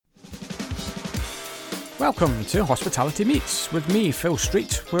Welcome to Hospitality Meets with me, Phil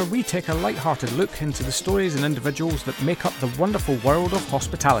Street, where we take a light-hearted look into the stories and individuals that make up the wonderful world of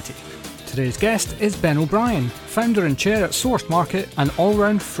hospitality. Today's guest is Ben O'Brien, founder and chair at Sourced Market and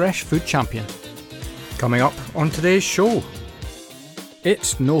all-round fresh food champion. Coming up on today's show,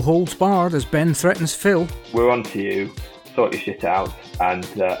 it's no holds barred as Ben threatens Phil. We're on to you, sort your shit out, and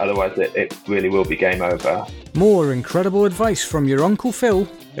otherwise it really will be game over. More incredible advice from your Uncle Phil.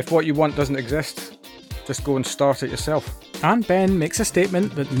 If what you want doesn't exist, just go and start it yourself. And Ben makes a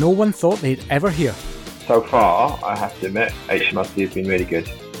statement that no one thought they'd ever hear. So far, I have to admit, HMRC has been really good.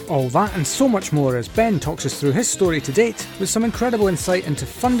 All that and so much more as Ben talks us through his story to date with some incredible insight into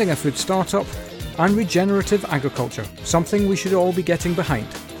funding a food startup and regenerative agriculture, something we should all be getting behind.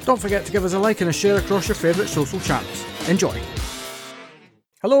 Don't forget to give us a like and a share across your favourite social channels. Enjoy.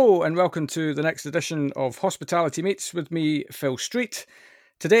 Hello and welcome to the next edition of Hospitality Meets with me, Phil Street.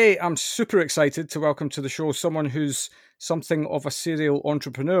 Today I'm super excited to welcome to the show someone who's something of a serial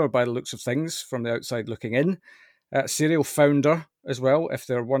entrepreneur by the looks of things from the outside looking in. Serial founder as well, if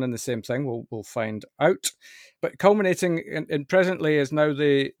they're one and the same thing, we'll find out. But culminating in presently is now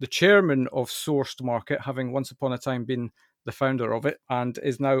the chairman of Sourced Market, having once upon a time been the founder of it, and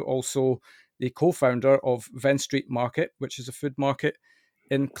is now also the co-founder of Venn Street Market, which is a food market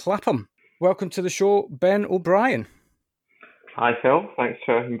in Clapham. Welcome to the show, Ben O'Brien. Hi Phil, thanks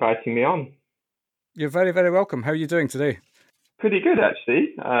for inviting me on. You're very, very welcome. How are you doing today? Pretty good,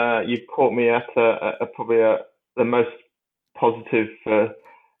 actually. You've caught me at probably the most positive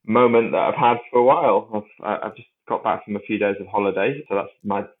moment that I've had for a while. I've just got back from a few days of holiday, so that's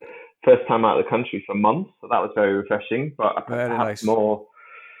my first time out of the country for months, so that was very refreshing. But perhaps more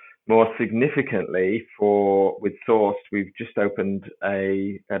significantly, with Sourced, we've just opened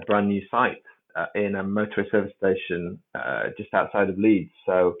a brand new site in a motorway service station just outside of Leeds.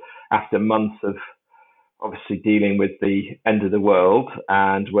 So after months of obviously dealing with the end of the world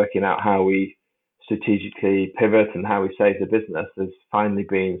and working out how we strategically pivot and how we save the business, there's finally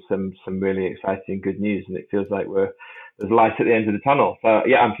been some really exciting good news, and it feels like there's light at the end of the tunnel. So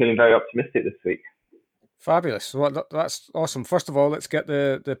yeah, I'm feeling very optimistic this week. Fabulous. Well, that's awesome. First of all, let's get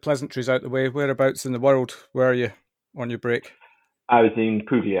the pleasantries out the way. Whereabouts in the world were you on your break? I was in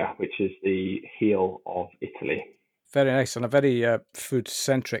Puglia, which is the heel of Italy. Very nice, and a very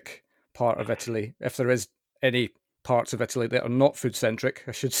food-centric part of Italy, if there is any parts of Italy that are not food-centric,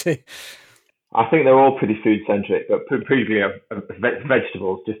 I should say. I think they're all pretty food-centric, but Puglia,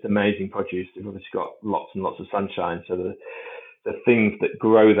 vegetables, just amazing produce. They've obviously got lots and lots of sunshine, so the things that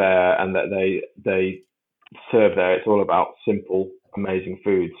grow there and that they serve there, it's all about simple, amazing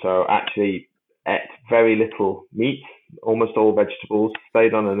food. So actually ate very little meat, almost all vegetables,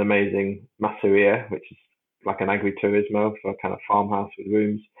 stayed on an amazing masseria, which is like an agriturismo, so a kind of farmhouse with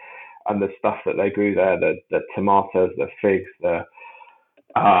rooms, and the stuff that they grew there, the tomatoes, the figs, the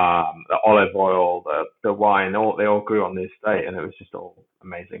olive oil, the wine, they all grew on the estate, and it was just all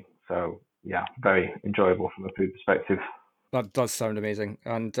amazing. So yeah, very enjoyable from a food perspective. That does sound amazing,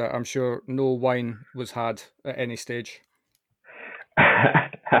 and I'm sure no wine was had at any stage.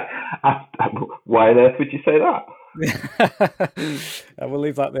 Why on earth would you say that? I will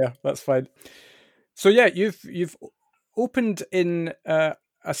leave that there. That's fine. So yeah, you've opened in a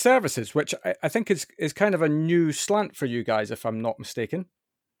services, which I think is kind of a new slant for you guys, if I'm not mistaken.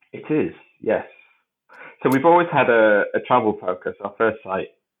 It is, yes. So we've always had a travel focus. Our first site,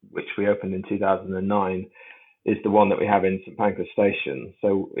 which we opened in 2009, is the one that we have in St Pancras Station.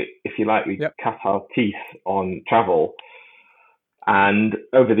 So if you like, we cut our teeth on travel. And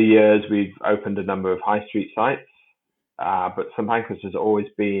over the years, we've opened a number of high street sites. But St Pancras has always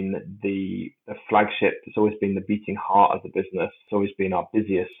been the flagship. It's always been the beating heart of the business. It's always been our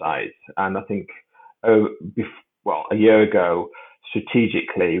busiest site. And I think, a year ago,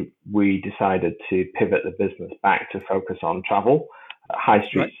 strategically, we decided to pivot the business back to focus on travel. High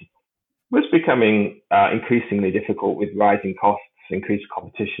streets was becoming increasingly difficult with rising costs, increased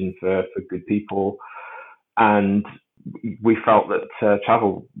competition for good people. And we felt that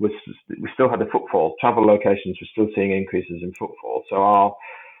travel we still had the footfall. Travel locations were still seeing increases in footfall. So our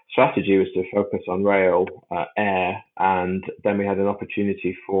strategy was to focus on rail, air, and then we had an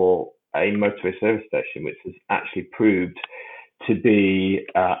opportunity for a motorway service station, which has actually proved to be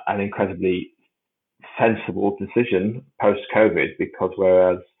an incredibly sensible decision post-COVID, because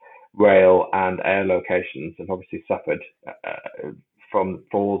whereas rail and air locations have obviously suffered from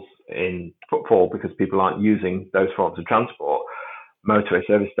falls in footfall because people aren't using those forms of transport, motorway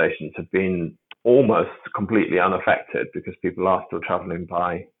service stations have been almost completely unaffected because people are still traveling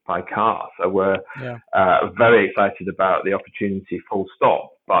by car. So we're very excited about the opportunity, full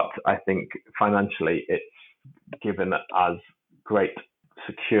stop. But I think financially it's given us great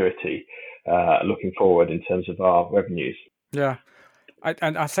security looking forward in terms of our revenues. Yeah.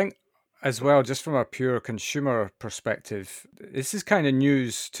 And I think as well, just from a pure consumer perspective, this is kind of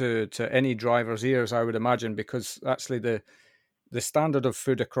news to any driver's ears, I would imagine, because actually the standard of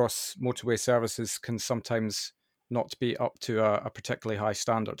food across motorway services can sometimes not be up to a particularly high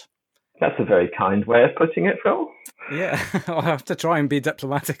standard. That's a very kind way of putting it, Phil. Yeah, I'll have to try and be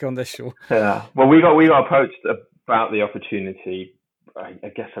diplomatic on this show. Yeah, well, we got approached about the opportunity,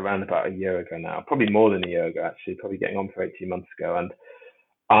 I guess, around about a year ago now, probably more than a year ago, actually, probably getting on for 18 months ago. And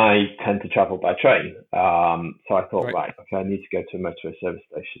I tend to travel by train. So I thought, right, okay, I need to go to a motorway service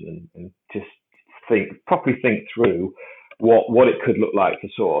station and just properly think through what it could look like for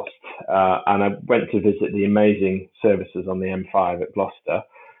Sourced. And I went to visit the amazing services on the M5 at Gloucester,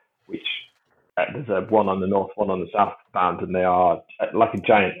 which there's one on the north, one on the south bound, and they are like a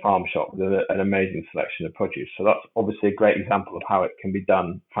giant farm shop with an amazing selection of produce. So that's obviously a great example of how it can be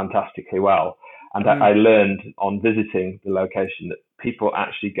done fantastically well. And I learned on visiting the location that people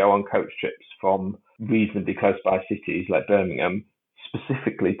actually go on coach trips from reasonably close by cities like Birmingham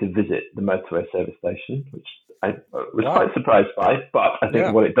specifically to visit the motorway service station, which I was quite surprised by. But I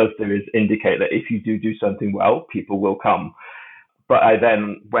think what it does do is indicate that if you do something well, people will come. But I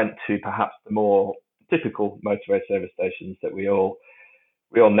then went to perhaps the more typical motorway service stations that we all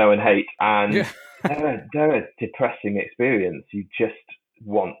know and hate, and they're a depressing experience. You just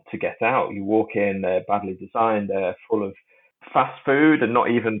want to get out. You walk in, they're badly designed, they're full of fast food, and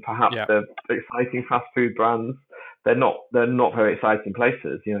not even perhaps the exciting fast food brands. They're not very exciting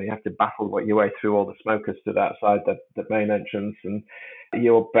places. You have to battle your way through all the smokers stood outside the main entrance, and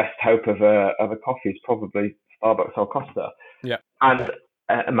your best hope of a coffee is probably Starbucks or Costa. Yeah. And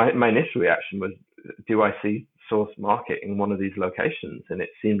my initial reaction was, do I see Source Market in one of these locations? And it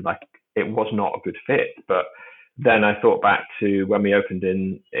seemed like it was not a good fit. But then I thought back to when we opened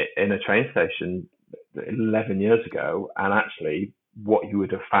in a train station 11 years ago, and actually what you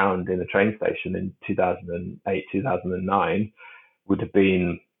would have found in a train station in 2008, 2009 would have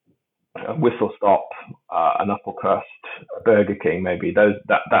been a Whistle Stop, an Upper Crust, a Burger King, maybe. That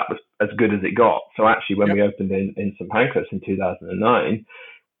was as good as it got. So actually, when we opened in St Pancras in 2009,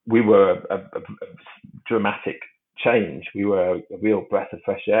 we were a dramatic change. We were a real breath of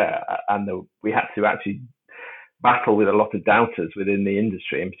fresh air, and we had to actually battle with a lot of doubters within the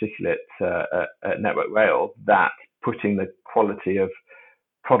industry, in particular at Network Rail, that putting the quality of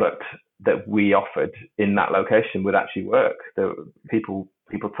product that we offered in that location would actually work. People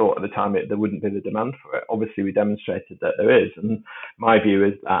thought at the time there wouldn't be the demand for it. Obviously, we demonstrated that there is. And my view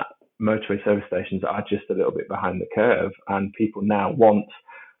is that motorway service stations are just a little bit behind the curve, and people now want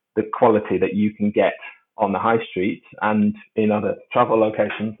the quality that you can get on the high street and in other travel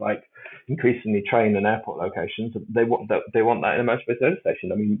locations, like increasingly train and airport locations. They want that in a motorway service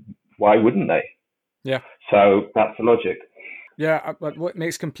station. I mean, why wouldn't they? Yeah. So that's the logic. Yeah, but what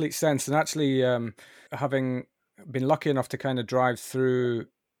makes complete sense. And actually, having been lucky enough to kind of drive through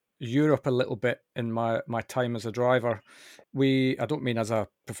Europe a little bit in my time as a driver, I don't mean as a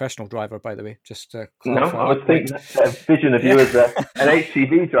professional driver, by the way, just to clarify. No, I was thinking a vision of you as an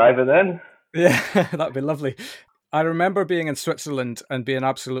HCV driver then. Yeah, that'd be lovely. I remember being in Switzerland and being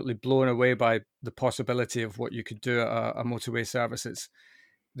absolutely blown away by the possibility of what you could do at a motorway services.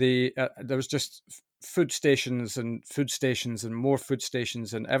 There was just food stations and more food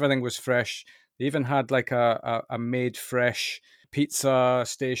stations, and everything was fresh. They even had like a made fresh pizza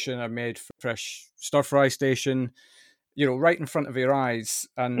station, a made fresh stir fry station, right in front of your eyes,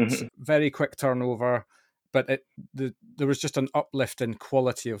 and very quick turnover. But there was just an uplift in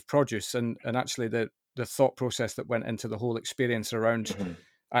quality of produce, and actually the thought process that went into the whole experience around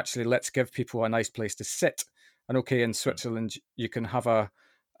actually, let's give people a nice place to sit. And okay, in Switzerland you can have an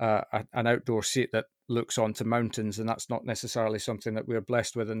outdoor seat that looks onto mountains, and that's not necessarily something that we're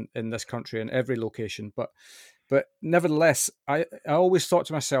blessed with in this country in every location. But nevertheless, I always thought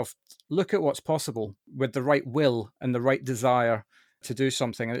to myself, look at what's possible with the right will and the right desire to do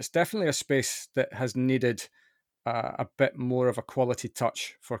something. And it's definitely a space that has needed a bit more of a quality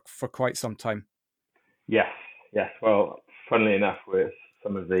touch for quite some time. Yes. Well, funnily enough, with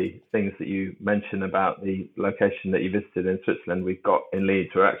some of the things that you mentioned about the location that you visited in Switzerland, we've got in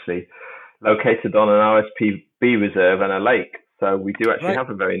Leeds, we're actually located on an RSPB reserve and a lake. So we do actually have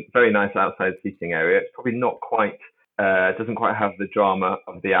a very, very nice outside seating area. It's probably not quite, doesn't quite have the drama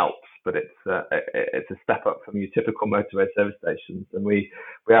of the Alps, but it's a step up from your typical motorway service stations. And we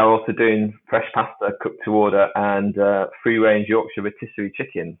are also doing fresh pasta cooked to order and free range Yorkshire rotisserie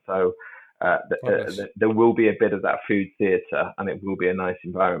chicken. So Fabulous. there will be a bit of that food theatre, and it will be a nice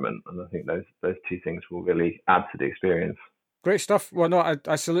environment. And I think those two things will really add to the experience. Great stuff. Well, no,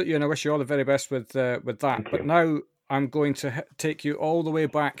 I salute you and I wish you all the very best with that. Thank But you. now I'm going to take you all the way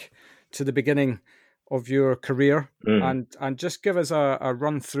back to the beginning of your career and just give us a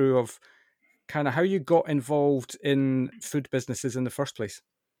run through of kind of how you got involved in food businesses in the first place.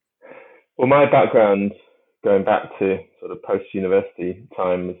 Well, my background, going back to sort of post-university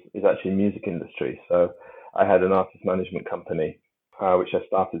time, is actually music industry. So I had an artist management company, which I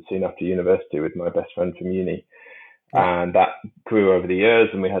started soon after university with my best friend from uni. Right. And that grew over the years,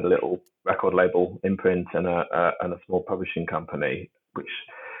 and we had a little record label imprint and a small publishing company, which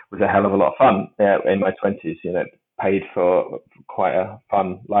was a hell of a lot of fun in my 20s. Paid for quite a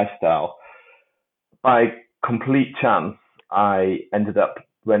fun lifestyle. By complete chance, I ended up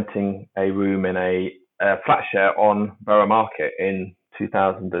renting a room in a flat share on Borough Market in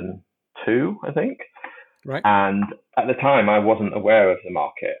 2002, I think. Right. And at the time, I wasn't aware of the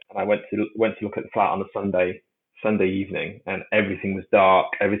market, and I went to look at the flat on a Sunday evening, and everything was dark,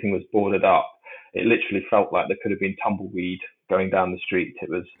 everything was boarded up. It literally felt like there could have been tumbleweed going down the street. It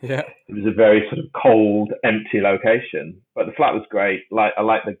was a very sort of cold, empty location, but the flat was great. I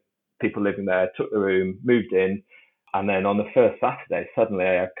liked the people living there. Took the room, moved in, and then on the first Saturday, suddenly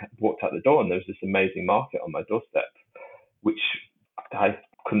I walked out the door, and there was this amazing market on my doorstep, which I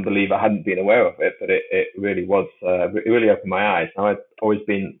couldn't believe I hadn't been aware of it, but it really was. It really opened my eyes. Now, I'd always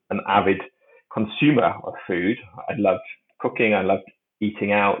been an avid consumer of food. I loved cooking. I loved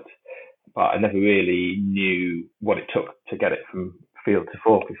eating out, but I never really knew what it took to get it from field to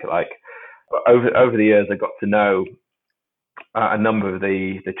fork, if you like. But over the years, I got to know a number of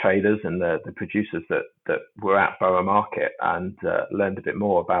the traders and the producers that were at Borough Market, and learned a bit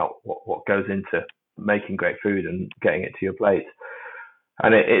more about what goes into making great food and getting it to your plate.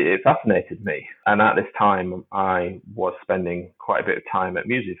 And it fascinated me. And at this time, I was spending quite a bit of time at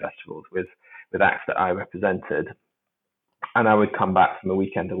music festivals with acts that I represented. And I would come back from a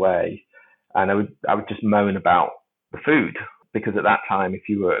weekend away, and I would just moan about the food, because at that time, if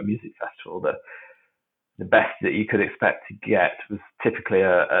you were at a music festival, the best that you could expect to get was typically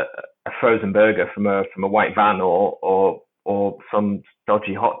a frozen burger from a white van or some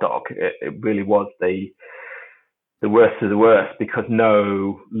dodgy hot dog. It really was the worst of the worst, because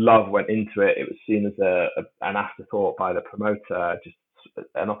no love went into it. It was seen as an afterthought by the promoter, just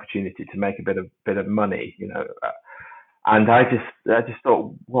an opportunity to make a bit of money, And I just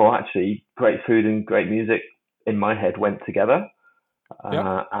thought, well, actually, great food and great music in my head went together.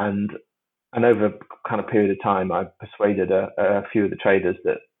 Yep. And over a kind of period of time, I persuaded a few of the traders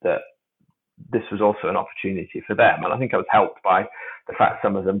that this was also an opportunity for them. And I think I was helped by the fact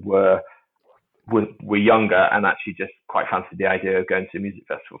some of them were younger and actually just quite fancied the idea of going to a music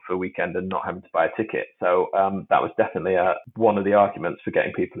festival for a weekend and not having to buy a ticket. So that was definitely one of the arguments for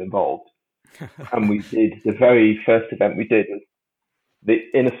getting people involved. And we did, the very first event we did was the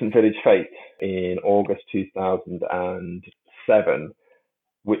Innocent Village Fete in August 2007,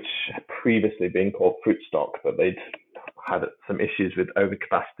 which had previously been called Fruit Stock, but they'd had some issues with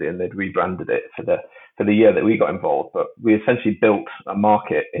overcapacity and they'd rebranded it for the year that we got involved. But we essentially built a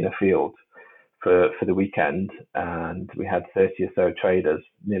market in a field for the weekend, and we had 30 or so traders,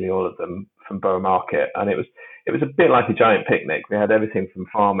 nearly all of them from Borough Market, and it was a bit like a giant picnic. We had everything from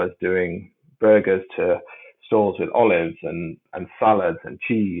farmers doing burgers to stalls with olives and salads and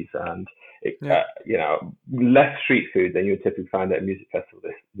cheese, and less street food than you would typically find at a music festival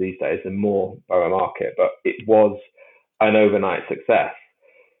these days, and more Borough Market. But it was an overnight success.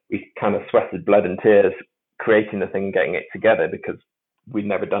 We kind of sweated blood and tears creating the thing, getting it together, because we'd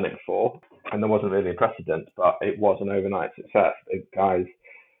never done it before, and there wasn't really a precedent, but it was an overnight success. The guys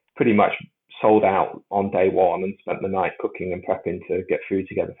pretty much sold out on day one and spent the night cooking and prepping to get food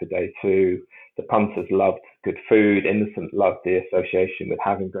together for day two. The punters loved good food. Innocent loved the association with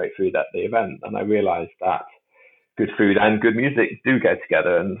having great food at the event. And I realized that good food and good music do go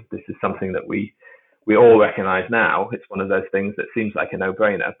together. And this is something that we all recognize now. It's one of those things that seems like a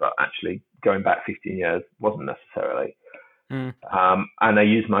no-brainer, but actually going back 15 years wasn't necessarily. And I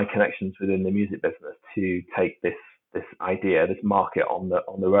used my connections within the music business to take this idea, this market on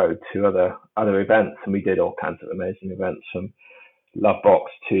the road to other events, and we did all kinds of amazing events, from Lovebox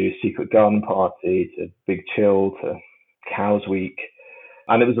to Secret Garden Party to Big Chill to Cows Week,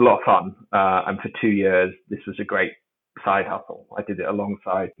 and it was a lot of fun. And for 2 years, this was a great side hustle. I did it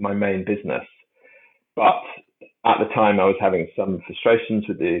alongside my main business, but at the time I was having some frustrations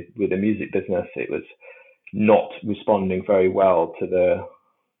with the music business. It was not responding very well to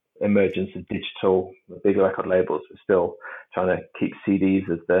emergence of digital. The big record labels were still trying to keep CDs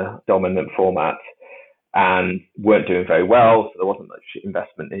as the dominant format and weren't doing very well. So there wasn't much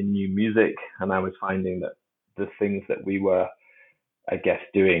investment in new music. And I was finding that the things that we were, I guess,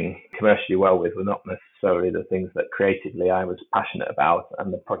 doing commercially well with were not necessarily the things that creatively I was passionate about,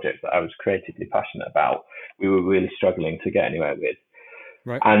 and the projects that I was creatively passionate about, we were really struggling to get anywhere with.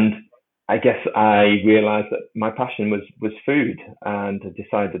 Right. And I guess I realized that my passion was food, and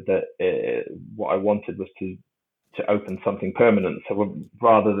decided that what I wanted was to open something permanent. So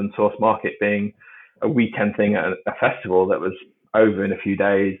rather than Source Market being a weekend thing at a festival that was over in a few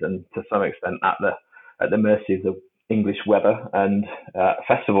days and to some extent at the mercy of the English weather and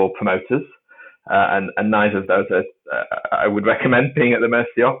festival promoters, and neither of those I would recommend being at the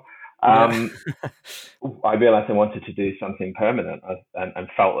mercy of. I realized I wanted to do something permanent, and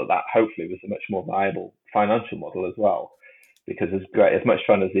felt that hopefully was a much more viable financial model as well. Because as much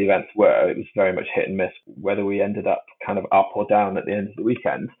fun as the events were, it was very much hit and miss whether we ended up kind of up or down at the end of the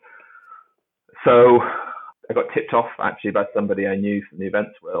weekend. So I got tipped off actually by somebody I knew from the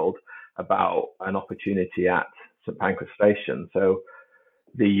events world about an opportunity at St Pancras Station. So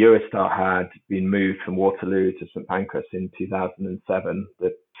the Eurostar had been moved from Waterloo to St Pancras in 2007.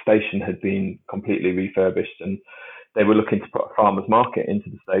 The station had been completely refurbished, and they were looking to put a farmers market into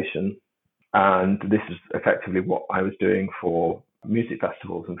the station. And this is effectively what I was doing for music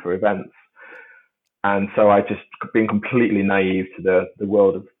festivals and for events. And so I just, being completely naive to the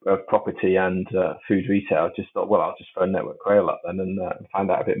world of property and food retail, just thought, well, I'll just phone Network Rail up then and find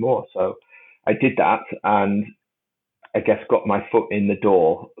out a bit more. So I did that, and I guess got my foot in the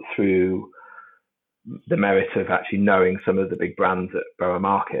door through the merit of actually knowing some of the big brands at Borough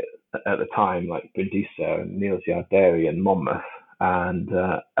Market at the time, like Brindisa and Neal's Yard Dairy and Monmouth. And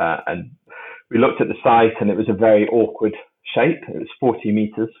we looked at the site, and it was a very awkward shape. It was 40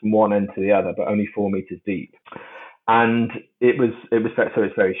 meters from one end to the other, but only 4 meters deep. And it was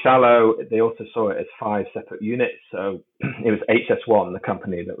very shallow. They also saw it as 5 separate units. So it was HS1, the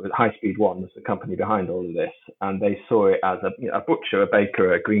company that was High Speed One, was the company behind all of this, and they saw it as a butcher, a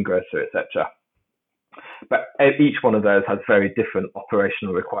baker, a greengrocer, etc. But each one of those has very different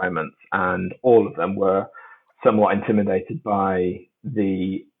operational requirements, and all of them were somewhat intimidated by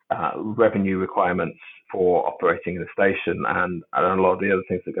the revenue requirements for operating in a station and a lot of the other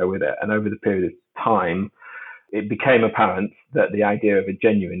things that go with it. And over the period of time, it became apparent that the idea of a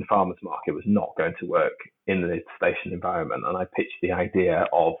genuine farmers market was not going to work in the station environment. And I pitched the idea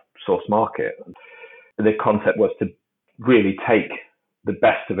of Source Market. The concept was to really take the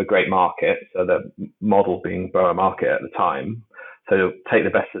best of a great market, so the model being Borough Market at the time. So take the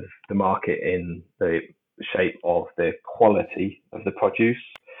best of the market in the shape of the quality of the produce,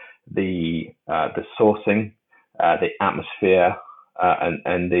 the sourcing, the atmosphere,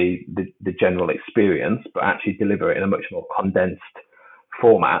 and the general experience, but actually deliver it in a much more condensed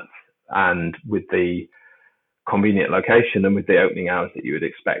format and with the convenient location and with the opening hours that you would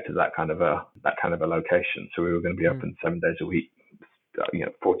expect of that kind of a location. So we were going to be open 7 days a week,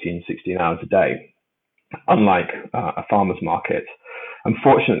 14, 16 hours a day, unlike a farmer's market.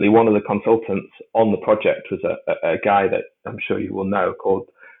 Unfortunately, one of the consultants on the project was a guy that I'm sure you will know called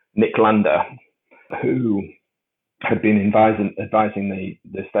Nick Lander, who had been advising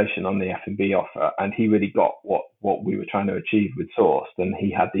the station on the F&B offer, and he really got what we were trying to achieve with Sourced, and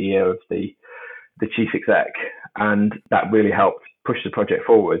he had the ear of the chief exec, and that really helped push the project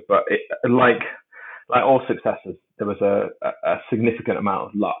forward. But like all successes, there was a significant amount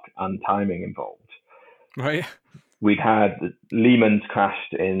of luck and timing involved. Right. We'd had Lehman's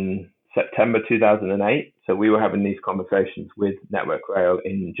crashed in September 2008, so we were having these conversations with Network Rail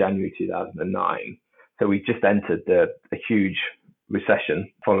in January 2009. So we just entered a huge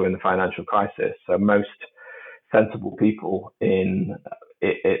recession following the financial crisis. So most sensible people in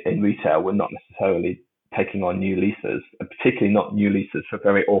retail were not necessarily taking on new leases, and particularly not new leases for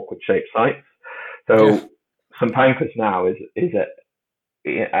very awkward shaped sites. So St Pancras now is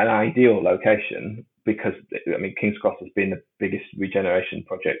an ideal location because, King's Cross has been the biggest regeneration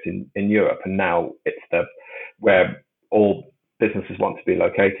project in Europe, and now it's where all businesses want to be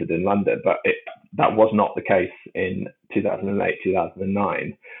located in London. But that was not the case in 2008,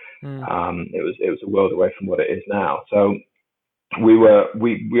 2009. It was a world away from what it is now. So we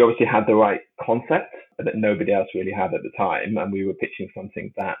obviously had the right concept that nobody else really had at the time, and we were pitching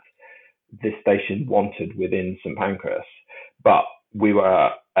something that this station wanted within St Pancras. But we were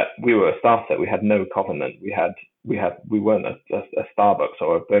a startup. We had no covenant. We weren't a Starbucks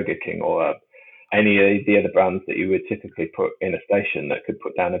or a Burger King or any of the other brands that you would typically put in a station that could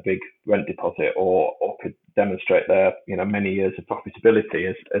put down a big rent deposit or could demonstrate their many years of profitability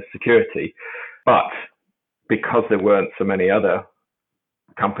as security. But because there weren't so many other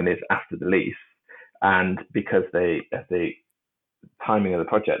companies after the lease, and because at the timing of the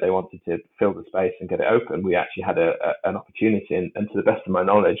project they wanted to fill the space and get it open, we actually had an opportunity. And to the best of my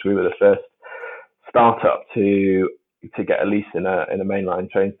knowledge, we were the first startup to get a lease in a mainline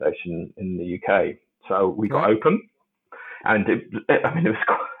train station in the UK. So we got open, and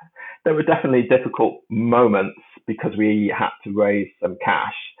there were definitely difficult moments because we had to raise some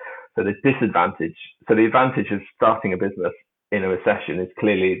cash. So the advantage of starting a business in a recession is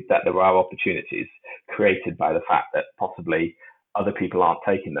clearly that there are opportunities created by the fact that possibly other people aren't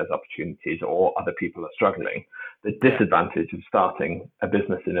taking those opportunities or other people are struggling. The disadvantage of starting a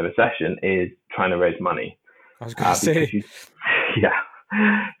business in a recession is trying to raise money. I was going to say, you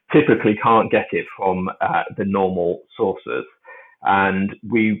typically can't get it from the normal sources. And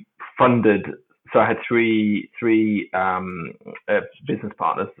we funded. So I had three business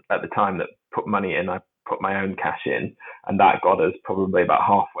partners at the time that put money in. I put my own cash in, and that got us probably about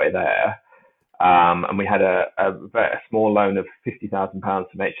halfway there. And we had a small loan of £50,000 from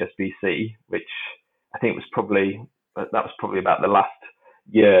HSBC, which I think was probably about the last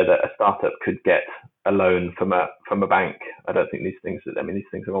year that a startup could get a loan from a bank. I don't think these things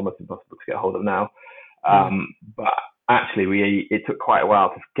are almost impossible to get hold of now. But actually, it took quite a while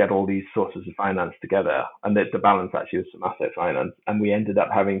to get all these sources of finance together, and the balance actually was some asset finance, and we ended up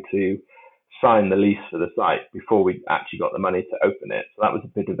having to sign the lease for the site before we actually got the money to open it. So that was a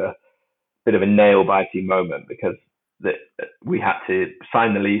bit of a nail-biting moment, because we had to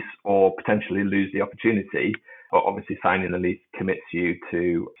sign the lease or potentially lose the opportunity. But obviously, signing the lease commits you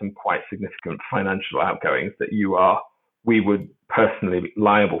to some quite significant financial outgoings that we were personally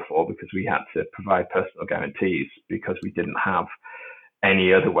liable for, because we had to provide personal guarantees because we didn't have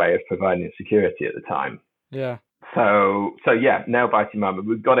any other way of providing security at the time. Yeah. So yeah, nail-biting moment.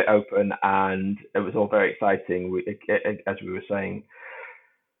 We got it open, and it was all very exciting. As we were saying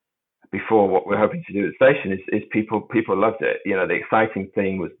before, what we're hoping to do at the station is people loved it. The exciting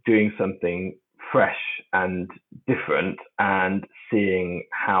thing was doing something fresh and different, and seeing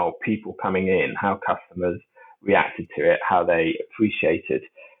how people coming in, how customers reacted to it, how they appreciated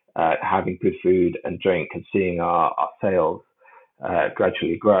having good food and drink, and seeing our sales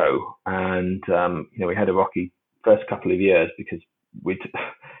gradually grow. And we had a rocky first couple of years because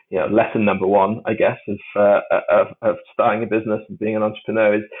lesson number one, I guess, of starting a business and being an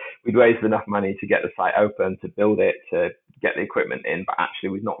entrepreneur is we'd raised enough money to get the site open, to build it, to get the equipment in, but actually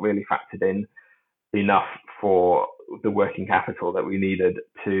we'd not really factored in enough for the working capital that we needed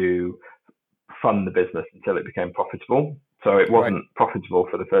to fund the business until it became profitable. So it wasn't profitable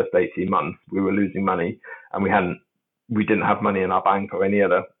for the first 18 months. We were losing money, and we didn't have money in our bank or any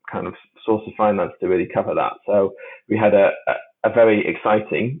other kind of source of finance to really cover that. So we had a very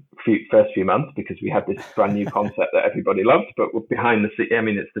exciting first few months because we had this brand new concept that everybody loved, but behind the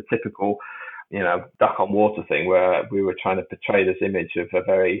scenes, it's the typical, duck on water thing where we were trying to portray this image of a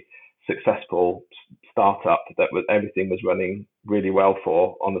very successful startup that everything was running really well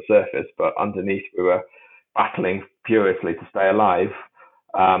for on the surface, but underneath we were battling furiously to stay alive,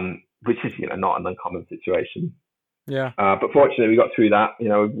 which is not an uncommon situation. Yeah. But fortunately, we got through that.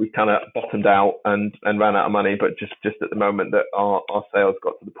 We kind of bottomed out and ran out of money, but just at the moment that our sales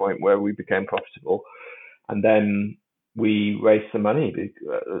got to the point where we became profitable, and then we raised some money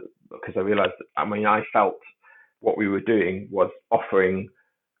because I realized I felt what we were doing was offering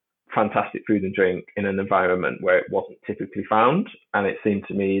fantastic food and drink in an environment where it wasn't typically found. And it seemed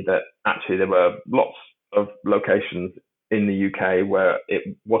to me that actually there were lots of locations in the UK where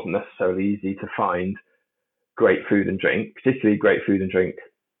it wasn't necessarily easy to find great food and drink, particularly great food and drink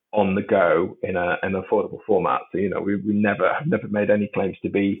on the go in an affordable format. So, we have never made any claims to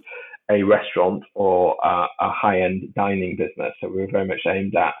be a restaurant or a high-end dining business. So we were very much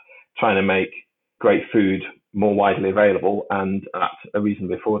aimed at trying to make great food more widely available and at a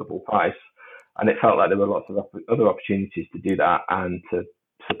reasonably affordable price. And it felt like there were lots of other opportunities to do that and to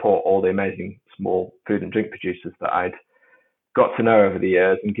support all the amazing small food and drink producers that I'd got to know over the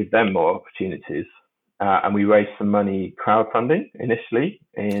years and give them more opportunities. And we raised some money crowdfunding initially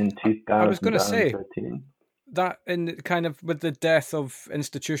in 2013. I was going to say that in kind of with the death of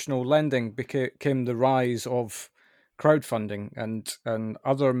institutional lending became the rise of crowdfunding and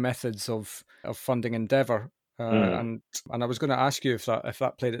other methods of funding endeavour. And I was going to ask you if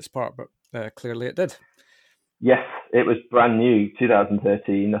that played its part, but clearly it did. Yes, it was brand new,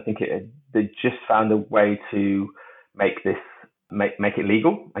 2013. I think they just found a way to make it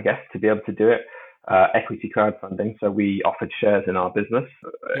legal, I guess, to be able to do it. equity crowdfunding. So we offered shares in our business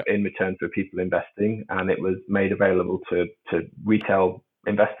Yep. in return for people investing, and it was made available to retail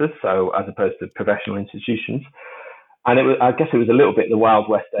investors, so as opposed to professional institutions. And I guess it was a little bit the Wild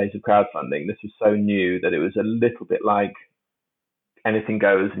West days of crowdfunding. This was so new that it was a little bit like anything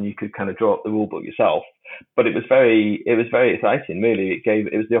goes, and you could kind of draw up the rule book yourself. But it was very exciting. Really,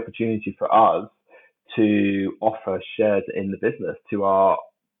 it was the opportunity for us to offer shares in the business to our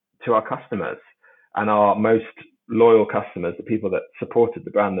customers, and our most loyal customers, the people that supported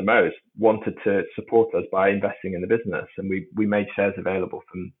the brand the most, wanted to support us by investing in the business, and we made shares available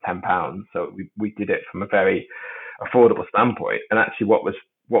from £10. So we did it from a very affordable standpoint. And actually, what was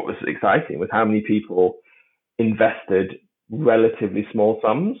exciting was how many people invested relatively small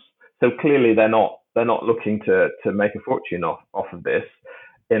sums. So clearly, they're not looking to make a fortune off of this,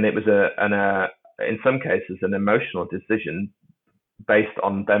 and it was in some cases an emotional decision based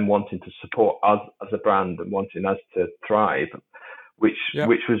on them wanting to support us as a brand and wanting us to thrive, which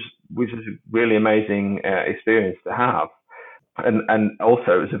was a really amazing experience to have. And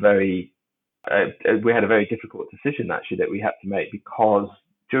also it was we had a very difficult decision actually that we had to make, because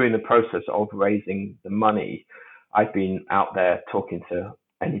during the process of raising the money, I've been out there talking to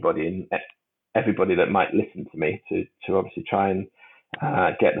anybody and everybody that might listen to me to obviously try and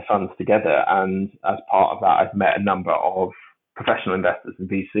get the funds together. And as part of that, I've met a number of professional investors and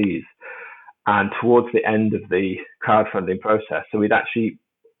VCs. And towards the end of the crowdfunding process, so we'd actually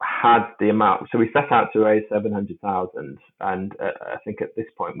had the amount. So we set out to raise 700,000, and I think at this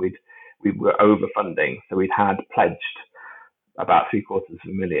point we were overfunding. So we'd had pledged about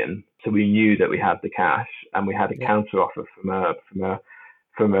 $750,000. So we knew that we had the cash, and we had a counter offer from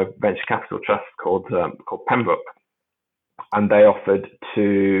a venture capital trust called Pembroke, and they offered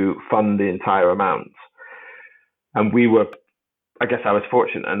to fund the entire amount. And I guess I was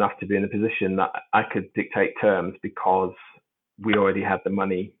fortunate enough to be in a position that I could dictate terms, because we already had the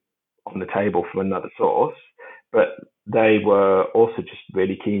money on the table from another source. But they were also just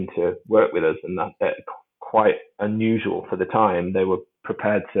really keen to work with us, and that quite unusual for the time. They were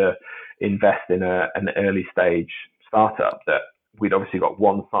prepared to invest in an early stage startup that we'd obviously got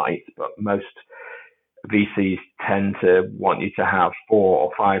one site, but most VCs tend to want you to have 4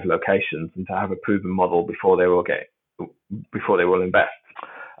 or 5 locations and to have a proven model before they will invest.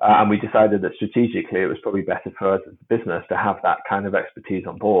 And we decided that strategically it was probably better for us as a business to have that kind of expertise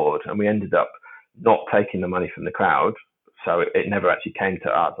on board. And we ended up not taking the money from the crowd. So it never actually came to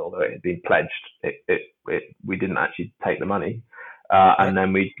us, although it had been pledged. We didn't actually take the money. And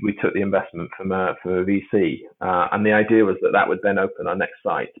then we took the investment from a VC. And the idea was that would then open our next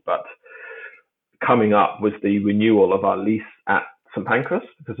site. But coming up was the renewal of our lease at St Pancras,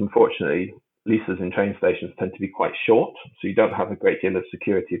 because unfortunately leases in train stations tend to be quite short, so you don't have a great deal of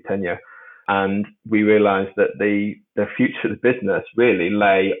security of tenure. And we realized that the future of the business really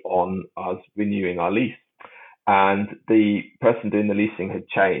lay on us renewing our lease. And the person doing the leasing had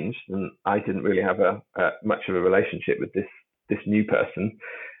changed, and I didn't really have much of a relationship with this new person,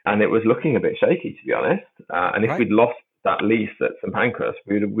 and it was looking a bit shaky, to be honest. And if we'd lost that lease at St Pancras,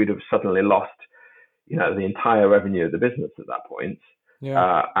 we'd have suddenly lost, the entire revenue of the business at that point.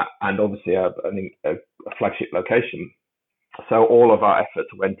 And obviously a flagship location. So all of our efforts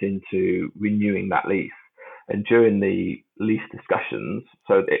went into renewing that lease. And during the lease discussions,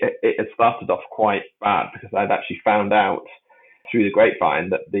 so it had started off quite bad, because I'd actually found out through the grapevine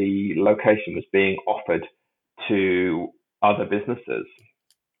that the location was being offered to other businesses.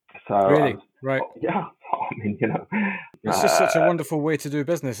 So really, right? Yeah, I mean, it's just such a wonderful way to do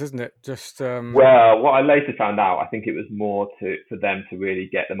business, isn't it? Just well, what I later found out, I think it was more for them to really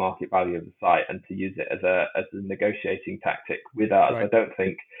get the market value of the site and to use it as a negotiating tactic with us. Right. I don't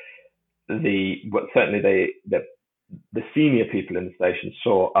think certainly the senior people in the station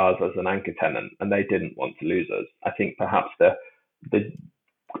saw us as an anchor tenant, and they didn't want to lose us. I think perhaps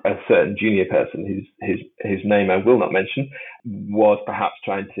a certain junior person whose name I will not mention was perhaps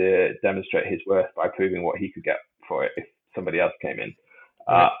trying to demonstrate his worth by proving what he could get for it if somebody else came in.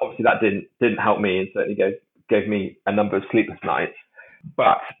 Obviously, that didn't help me, and certainly gave me a number of sleepless nights.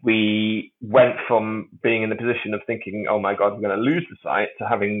 But we went from being in the position of thinking, oh my God, we're going to lose the site, to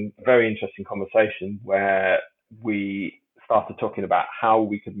having a very interesting conversation where we started talking about how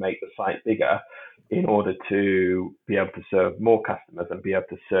we could make the site bigger in order to be able to serve more customers and be able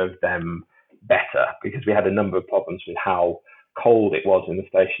to serve them better, because we had a number of problems with how cold it was in the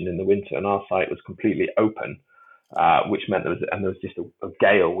station in the winter, and our site was completely open, which meant there was just a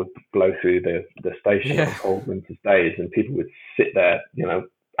gale would blow through the station on cold winter days, and people would sit there,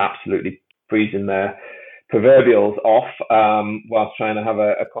 absolutely freezing their proverbials off whilst trying to have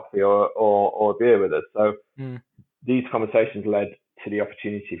a coffee or a beer with us. So these conversations led to the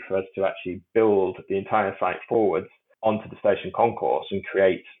opportunity for us to actually build the entire site forwards onto the station concourse and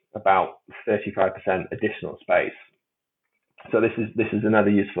create about 35% additional space. So this is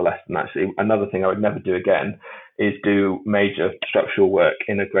another useful lesson. Actually, another thing I would never do again is do major structural work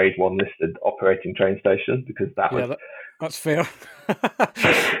in a Grade 1 listed operating train station, because that's fair.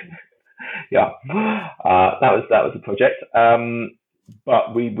 Yeah, that was a project.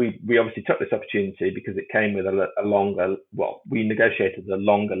 But we obviously took this opportunity because it came with a longer. Well, we negotiated a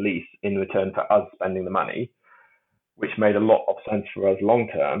longer lease in return for us spending the money, which made a lot of sense for us long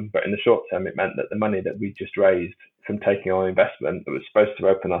term. But in the short term, it meant that the money that we just raised from taking on investment that was supposed to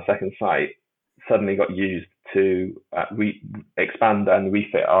open our second site suddenly got used to expand and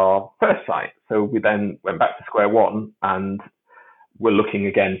refit our first site. So we then went back to square one and were looking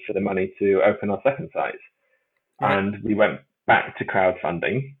again for the money to open our second site. Right. And we went back to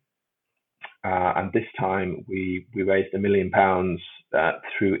crowdfunding. And this time we raised £1 million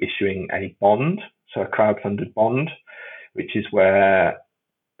through issuing a bond, so a crowdfunded bond, which is where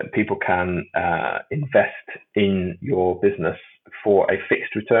people can invest in your business for a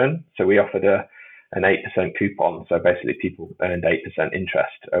fixed return. So we offered an 8% coupon. So basically people earned 8%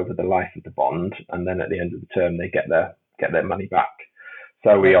 interest over the life of the bond. And then at the end of the term, they get their money back.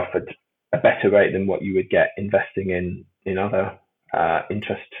 So we offered a better rate than what you would get investing in other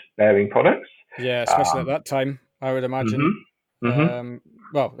interest-bearing products. Yeah, especially at that time, I would imagine.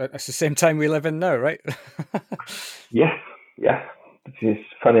 Well, it's the same time we live in now, right? Yes. It's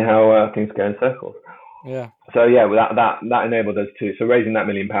funny how things go in circles. Yeah. So yeah, that enabled us to. So raising that £1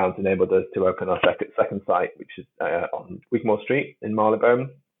 million enabled us to open our second site, which is on Wigmore Street in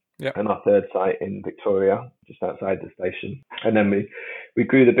Marylebone. Yep. And our third site in Victoria, just outside the station. And then we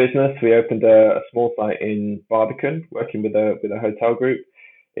grew the business. We opened a small site in Barbican, working with a hotel group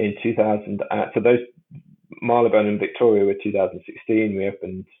in 2000. So those Marylebone and Victoria were 2016. We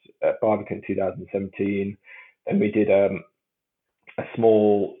opened Barbican 2017. Then we did a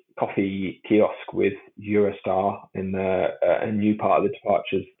small coffee kiosk with Eurostar in a new part of the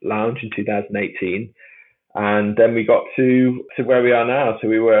Departures Lounge in 2018. And then we got to where we are now. So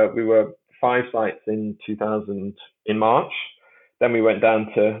we were 5 sites in March. Then we went down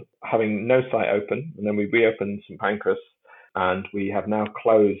to having no site open, and then we reopened St Pancras, and we have now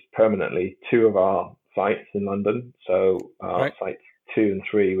closed permanently 2 of our sites in London. So sites 2 and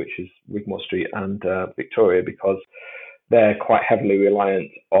 3, which is Wigmore Street and Victoria, because they're quite heavily reliant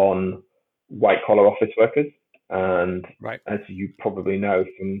on white collar office workers. And as you probably know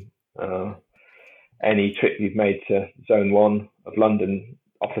from any trip you've made to Zone 1 of London,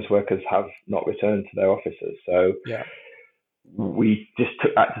 office workers have not returned to their offices. So we just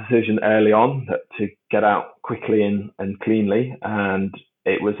took that decision early on to get out quickly and cleanly. And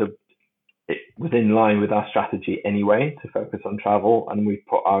it was in line with our strategy anyway, to focus on travel. And we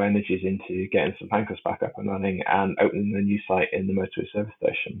put our energies into getting St Pancras back up and running and opening the new site in the motorway service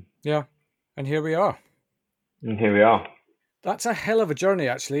station. Yeah. And here we are. That's a hell of a journey,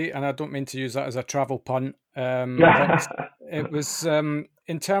 actually, and I don't mean to use that as a travel pun. But it was,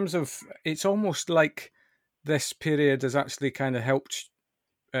 in terms of, it's almost like this period has actually kind of helped,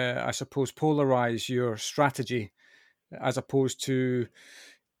 I suppose, polarize your strategy, as opposed to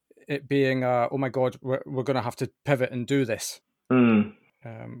it being, oh my God, we're going to have to pivot and do this.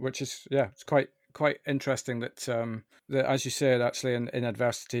 Which is, it's quite interesting that, as you said, actually, in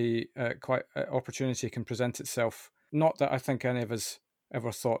adversity, quite opportunity can present itself. Not that I think any of us ever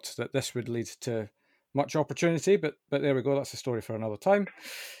thought that this would lead to much opportunity, but there we go. That's a story for another time.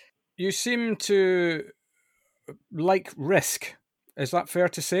 You seem to like risk. Is that fair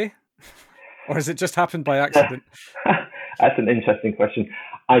to say? Or has it just happened by accident? That's an interesting question.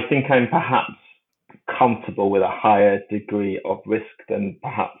 I think I'm perhaps comfortable with a higher degree of risk than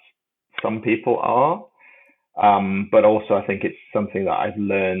perhaps some people are. But also I think it's something that I've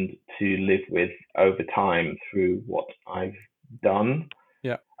learned to live with over time through what I've done.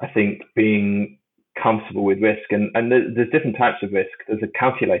 Yeah. I think being comfortable with risk, and there's different types of risk. There's a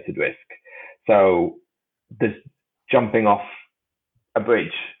calculated risk. So there's jumping off a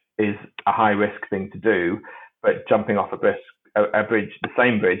bridge is a high risk thing to do, but jumping off a bridge, the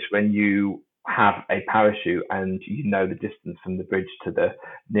same bridge, when you have a parachute and you know the distance from the bridge to the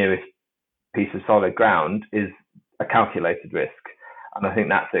nearest piece of solid ground, is a calculated risk. And I think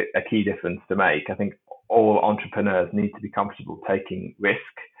that's a key difference to make. I think all entrepreneurs need to be comfortable taking risk,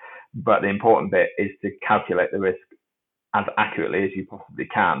 but the important bit is to calculate the risk as accurately as you possibly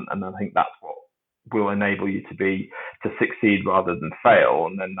can. And I think that's what will enable you to succeed rather than fail.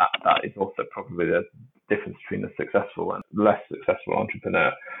 And then that is also probably the difference between a successful and less successful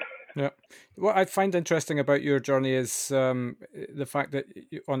entrepreneur. Yeah. What I find interesting about your journey is the fact that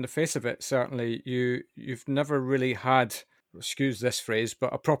on the face of it, certainly you've never really had, excuse this phrase,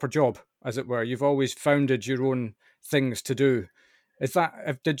 but a proper job, as it were. You've always founded your own things to do.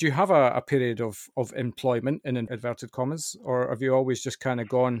 Did you have a period of employment in inverted commas, or have you always just kind of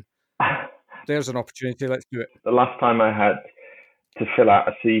gone, there's an opportunity, let's do it? The last time I had to fill out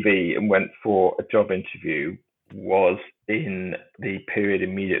a CV and went for a job interview was in the period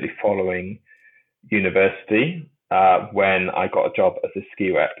immediately following university, when I got a job as a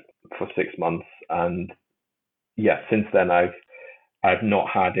ski rep for 6 months. And yeah, since then I've not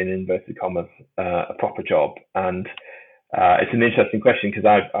had, in inverted commas, a proper job. And it's an interesting question because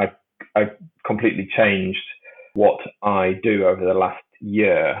I've completely changed what I do over the last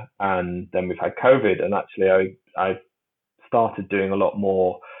year, and then we've had COVID, and actually I've started doing a lot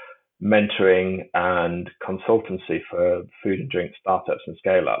more mentoring and consultancy for food and drink startups and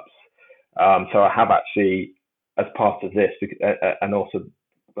scale ups. So I have actually, as part of this, and also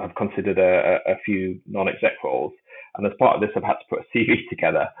I've considered a few non-exec roles, and as part of this, I've had to put a CV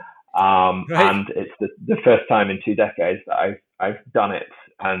together. Right. And it's the first time in 2 decades that I've done it,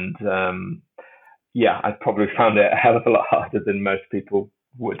 and I've probably found it a hell of a lot harder than most people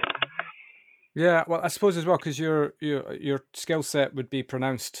would. Yeah, well, I suppose as well, because your skill set would be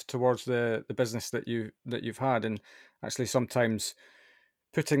pronounced towards the business that you've had, and actually sometimes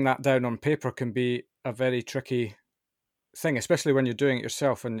putting that down on paper can be a very tricky thing, especially when you're doing it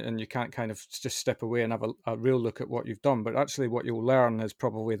yourself and you can't kind of just step away and have a real look at what you've done. But actually what you'll learn is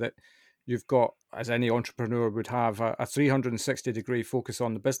probably that you've got, as any entrepreneur would have, a 360-degree focus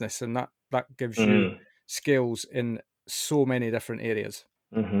on the business, and that gives you skills in so many different areas.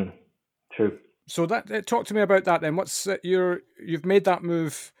 Mm-hmm. True. So talk to me about that then. You've made that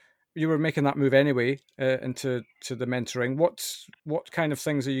move. You were making that move anyway into the mentoring. What kind of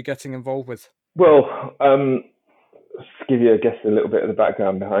things are you getting involved with? Well, to give you, I guess, a little bit of the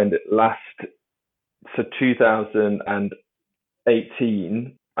background behind it.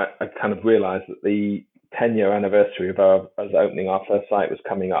 2018, I kind of realised that the 10-year anniversary of us opening our first site was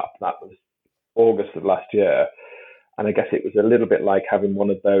coming up. That was August of last year. And I guess it was a little bit like having one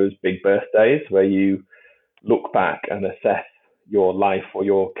of those big birthdays where you look back and assess your life or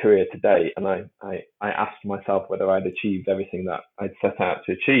your career to date. And I asked myself whether I'd achieved everything that I'd set out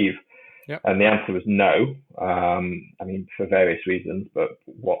to achieve. Yep. And the answer was no. I mean, for various reasons, but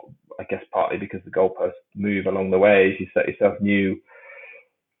I guess partly because the goalposts move along the way as you set yourself new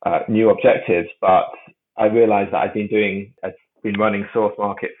objectives. But I realized that I'd been running Source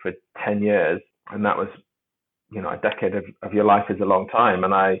Market for 10 years, and that was, a decade of your life is a long time.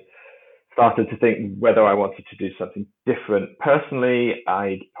 And I started to think whether I wanted to do something different. Personally,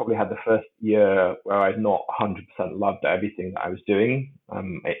 I probably had the first year where I'd not 100% loved everything that I was doing.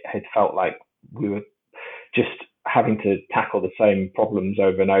 It had felt like we were just having to tackle the same problems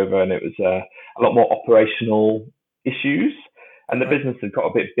over and over, and it was a lot more operational issues. And the business had got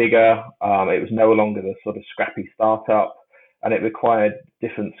a bit bigger. It was no longer the sort of scrappy startup, and it required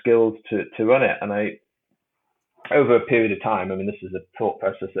different skills to run it. And over a period of time, I mean, this is a thought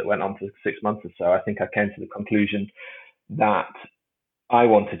process that went on for 6 months or so, I think I came to the conclusion that I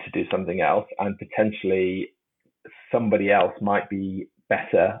wanted to do something else, and potentially somebody else might be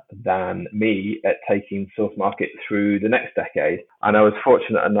better than me at taking Source Market through the next decade. And I was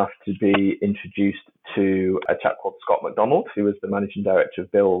fortunate enough to be introduced to a chap called Scott McDonald, who was the managing director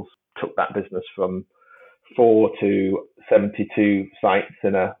of Bill's, took that business from 4 to 72 sites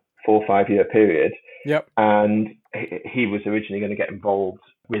in a 4 or 5 year period. Yep. And he was originally going to get involved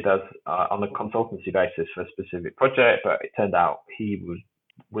with us on a consultancy basis for a specific project, but it turned out he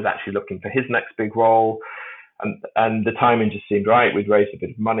was actually looking for his next big role, and the timing just seemed right. We'd raised a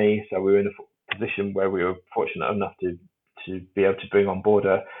bit of money, so we were in a position where we were fortunate enough to be able to bring on board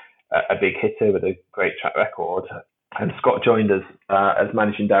a big hitter with a great track record. And Scott joined us as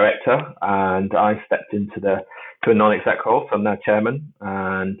managing director, and I stepped into to a non-exec role, so I'm now chairman,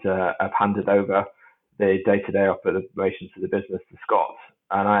 and I've handed over the day-to-day operations of the business to Scott.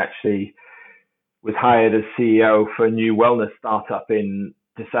 And I actually was hired as CEO for a new wellness startup in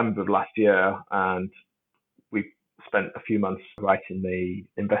December of last year, and we spent a few months writing the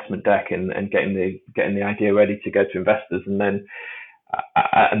investment deck and getting the idea ready to go to investors, and then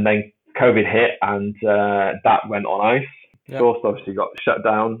COVID hit, and that went on ice. Yep. Source obviously got shut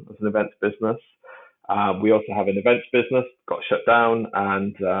down as an events business. We also have an events business, got shut down,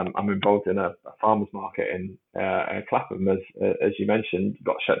 and I'm involved in a farmers market in Clapham, as you mentioned,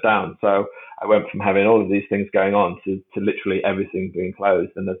 got shut down. So I went from having all of these things going on to literally everything being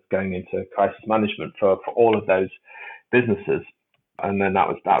closed, and that's going into crisis management for all of those businesses. And then that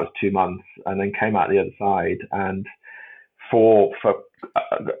was 2 months, and then came out the other side. And for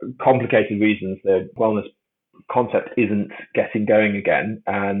complicated reasons, the wellness concept isn't getting going again,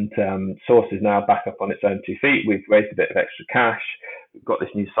 and Source is now back up on its own 2 feet. We've raised a bit of extra cash. We've got this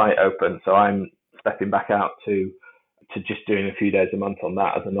new site open, so I'm stepping back out to just doing a few days a month on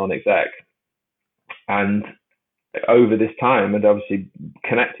that as a non-exec. And over this time, and obviously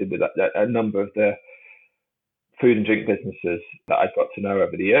connected with a number of the food and drink businesses that I've got to know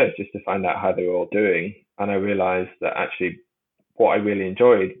over the years, just to find out how they were all doing. And I realized that actually what I really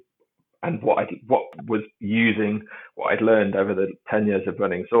enjoyed and what was using what I'd learned over the 10 years of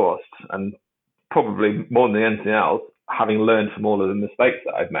running Source, and probably more than anything else, having learned from all of the mistakes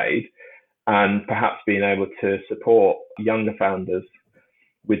that I've made, and perhaps being able to support younger founders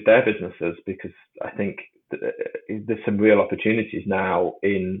with their businesses, because I think there's some real opportunities now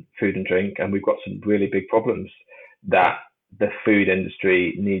in food and drink, and we've got some really big problems that the food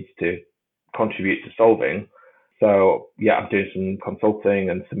industry needs to contribute to solving. So yeah, I'm doing some consulting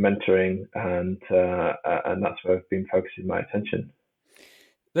and some mentoring, and that's where I've been focusing my attention.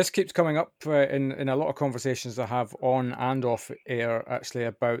 This keeps coming up in a lot of conversations I have on and off air, actually,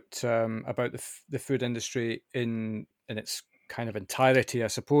 about the food industry in its kind of entirety, I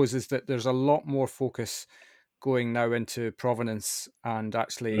suppose, is that there's a lot more focus going now into provenance and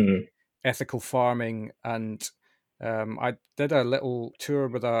actually ethical farming. And I did a little tour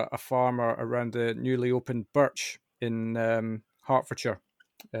with a farmer around the newly opened Birch in Hertfordshire.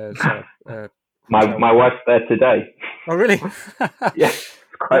 My wife's there today. Oh, really? Yeah, it's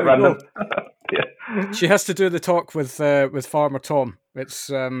quite random. Yeah. She has to do the talk with Farmer Tom. It's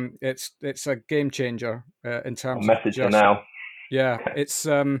a game changer in terms I'll message her now. Yeah, it's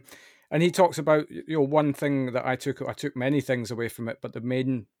and he talks about, one thing that I took many things away from it, but the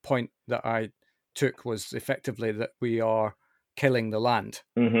main point that I took was effectively that we are killing the land.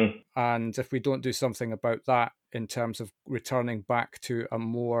 Mm-hmm. And if we don't do something about that in terms of returning back to a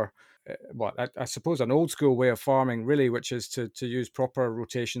more, I suppose an old school way of farming, really, which is to use proper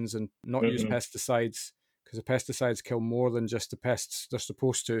rotations and not use pesticides, because the pesticides kill more than just the pests they're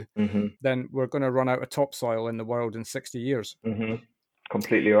supposed to, then we're going to run out of topsoil in the world in 60 years.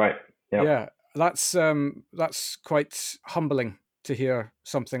 Completely right. Yep. Yeah, that's quite humbling to hear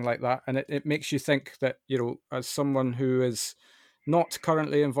something like that. And it makes you think that, as someone who is not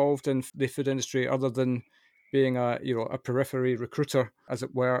currently involved in the food industry, other than being a periphery recruiter, as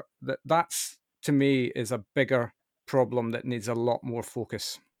it were, that's to me is a bigger problem that needs a lot more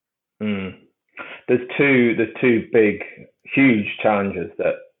focus. There's two big, huge challenges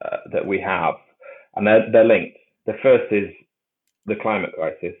that we have, and they're linked. The first is the climate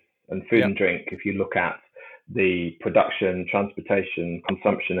crisis, and food and drink. If you look at the production, transportation,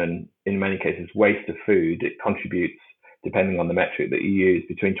 consumption, and in many cases waste of food, it contributes, depending on the metric that you use,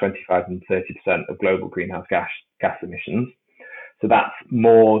 between 25 and 30% of global greenhouse gas emissions. So that's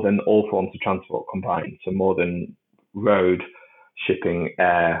more than all forms of transport combined. So more than road, shipping,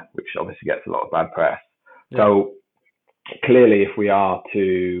 air, which obviously gets a lot of bad press. Yeah. So clearly, if we are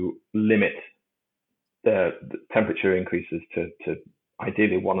to limit the temperature increases to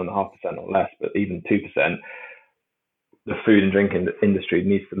ideally 1.5% or less, but even 2%, the food and drink industry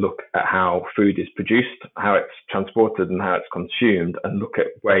needs to look at how food is produced, how it's transported, and how it's consumed, and look at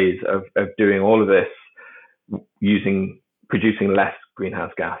ways of doing all of this producing less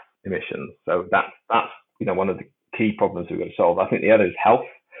greenhouse gas emissions. So that's one of the key problems we've got to solve. I think the other is health.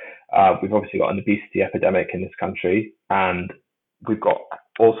 We've obviously got an obesity epidemic in this country, and we've got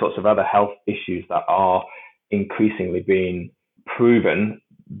all sorts of other health issues that are increasingly being proven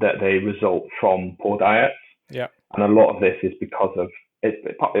that they result from poor diets. Yeah. And a lot of this is because of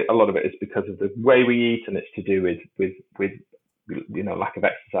the way we eat, and it's to do with lack of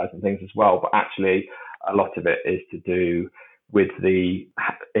exercise and things as well. But actually, a lot of it is to do with the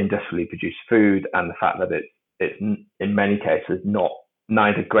industrially produced food and the fact that it's in many cases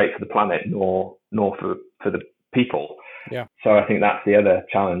neither great for the planet nor for the people. Yeah. So I think that's the other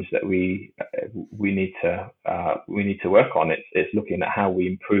challenge that we need to work on. It's looking at how we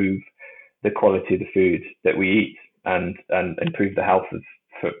improve the quality of the food that we eat and improve the health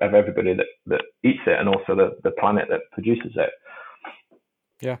of everybody that eats it, and also the planet that produces it.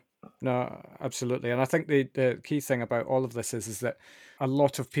 Yeah, no, absolutely. And I think the key thing about all of this is that a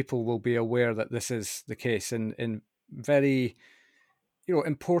lot of people will be aware that this is the case in very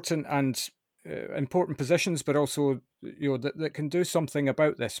important and important positions, but also that can do something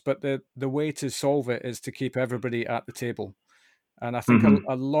about this. But the way to solve it is to keep everybody at the table. And I think Hmm.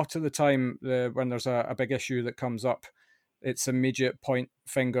 a lot of the time when there's a big issue that comes up, it's immediate point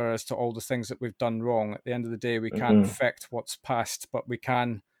finger as to all the things that we've done wrong. At the end of the day, we can't Hmm. affect what's past, but we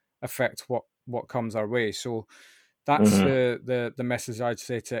can affect what comes our way. So that's Hmm. the message I'd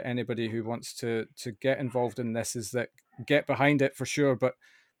say to anybody who wants to get involved in this, is that get behind it for sure, but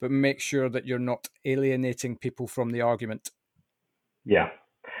make sure that you're not alienating people from the argument. Yeah.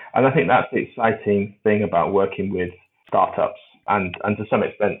 And I think that's the exciting thing about working with startups and to some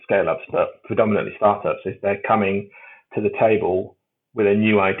extent scale ups, but predominantly startups, is they're coming to the table with a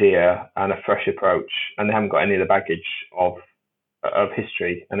new idea and a fresh approach, and they haven't got any of the baggage of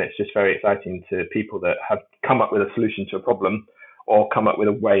history. And it's just very exciting to people that have come up with a solution to a problem or come up with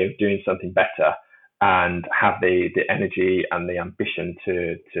a way of doing something better and have the energy and the ambition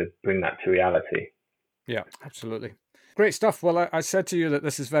to bring that to reality. Yeah, absolutely. Great stuff. Well, I said to you that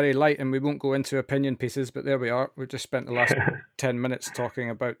this is very light and we won't go into opinion pieces, but there we are. We've just spent the last 10 minutes talking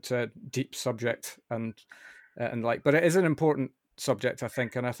about deep subject and like, but it is an important subject, I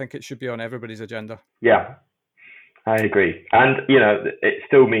think, and I think it should be on everybody's agenda. Yeah, I agree. And, it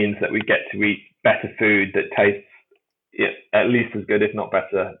still means that we get to eat better food that tastes, at least as good, if not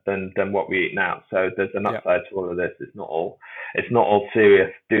better, than what we eat now. So there's an Yeah, upside to all of this. It's not all serious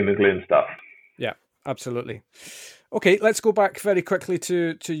doom and gloom stuff. yeah, absolutely. Okay, let's go back very quickly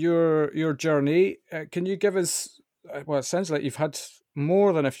to your journey. Can you give us? Well, it sounds like you've had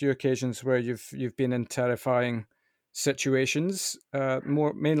more than a few occasions where you've been in terrifying situations,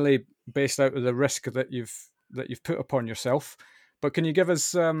 more mainly based out of the risk that you've put upon yourself. But can you give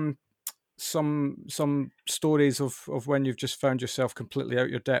us some stories of when you've just found yourself completely out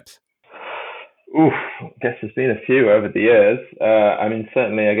your depth? Oof, I guess there's been a few over the years. I mean,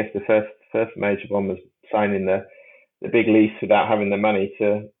 certainly, I guess the first major one was signing the big lease without having the money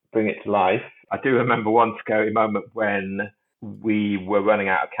to bring it to life. I do remember one scary moment when we were running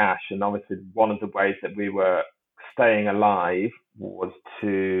out of cash, and obviously one of the ways that we were staying alive was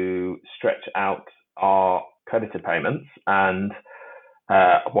to stretch out our creditor payments. And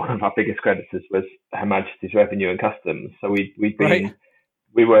one of our biggest creditors was Her Majesty's Revenue and Customs. So we'd Right. been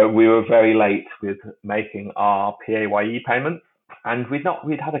we were very late with making our PAYE payments, and we'd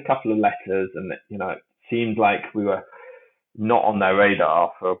had a couple of letters, and it seemed like we were not on their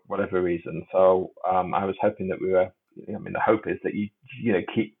radar for whatever reason. So I was hoping that we were. I mean, the hope is that you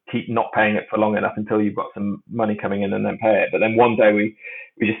keep not paying it for long enough until you've got some money coming in and then pay it. But then one day we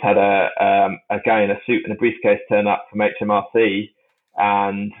just had a guy in a suit and a briefcase turn up from HMRC,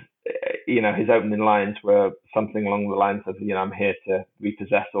 and his opening lines were something along the lines of, I'm here to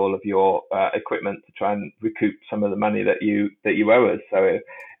repossess all of your equipment to try and recoup some of the money that you owe us. So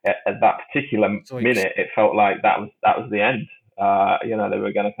at that particular So minute, it felt like that was the end. They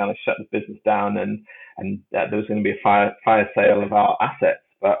were going to kind of shut the business down, and there was going to be a fire sale of our assets.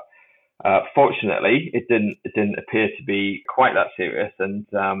 But fortunately, it didn't appear to be quite that serious. And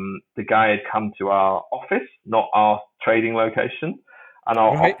the guy had come to our office, not our trading location, and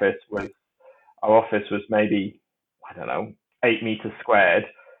right. our office was maybe, I don't know, 8 meters squared,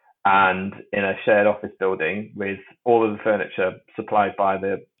 and in a shared office building with all of the furniture supplied by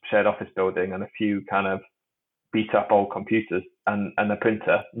the shared office building and a few kind of beat up old computers and a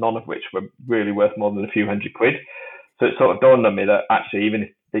printer, none of which were really worth more than a few £100. So it sort of dawned on me that actually, even if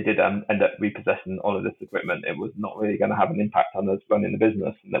they did end up repossessing all of this equipment, it was not really going to have an impact on us running the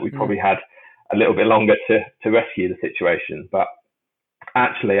business, and that we Mm. probably had a little bit longer to rescue the situation. But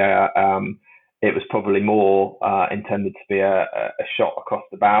actually, it was probably more intended to be a shot across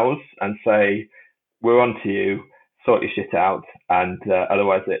the bows and say, we're on to you, sort your shit out, and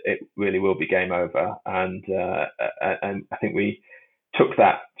otherwise it really will be game over. And I think we took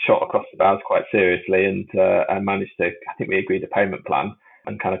that shot across the bows quite seriously, and managed to, I think we agreed a payment plan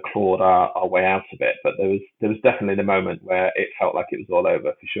and kind of clawed our way out of it. But there was definitely the moment where it felt like it was all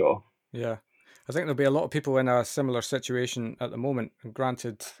over for sure. Yeah. I think there'll be a lot of people in a similar situation at the moment. And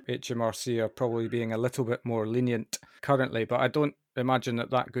granted, HMRC are probably being a little bit more lenient currently, but I don't imagine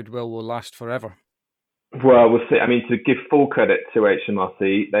that goodwill will last forever. Well, we'll see. I mean, to give full credit to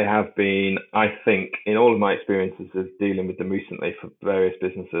HMRC, they have been, I think, in all of my experiences of dealing with them recently for various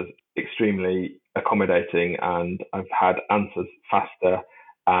businesses, extremely accommodating, and I've had answers faster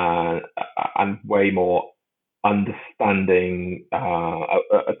and way more understanding, a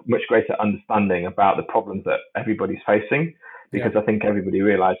much greater understanding about the problems that everybody's facing, Yeah. because I think everybody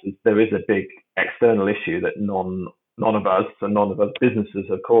realizes there is a big external issue that none of us and none of us businesses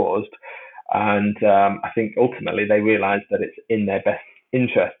have caused. And I think ultimately they realise that it's in their best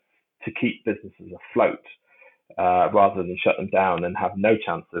interest to keep businesses afloat, rather than shut them down and have no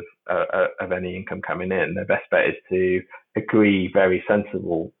chance of any income coming in. Their best bet is to agree very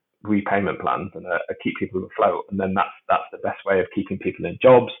sensible repayment plans and keep people afloat. And then that's the best way of keeping people in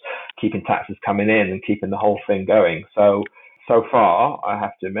jobs, keeping taxes coming in, and keeping the whole thing going. So far, I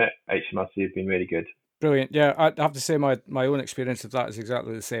have to admit, HMRC have been really good. Brilliant. Yeah, I have to say my own experience of that is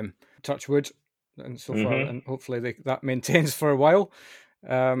exactly the same. Touch wood, and so far, and hopefully that maintains for a while.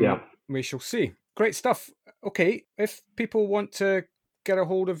 We shall see. Great stuff. Okay, if people want to get a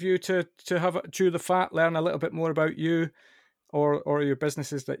hold of you to chew the fat, learn a little bit more about you or your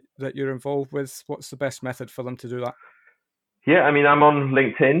businesses that you're involved with, what's the best method for them to do that? Yeah, I mean, I'm on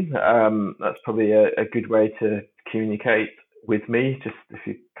LinkedIn. That's probably a good way to communicate with me. Just if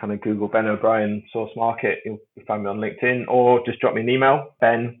you kind of Google Ben O'Brien Sourced Market, you'll find me on LinkedIn, or just drop me an email,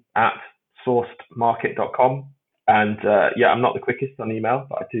 ben@sourcedmarket.com. And I'm not the quickest on email,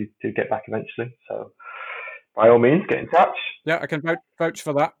 but I do get back eventually. So by all means, get in touch. Yeah, I can vouch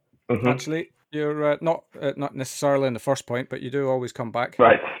for that. Actually, you're not necessarily in the first point, but you do always come back.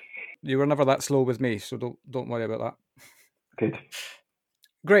 Right. You were never that slow with me, so don't worry about that. Good.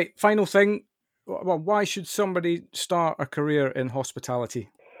 Great. Final thing. Well, why should somebody start a career in hospitality?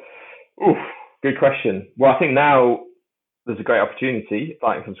 Oof, good question. Well, I think now there's a great opportunity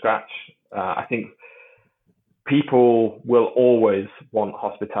starting from scratch. I think people will always want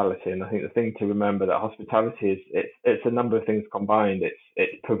hospitality, and I think the thing to remember that hospitality is it's a number of things combined.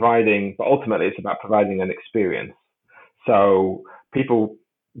 It's providing, but ultimately it's about providing an experience. So people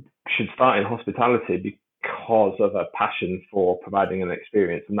should start in hospitality because of a passion for providing an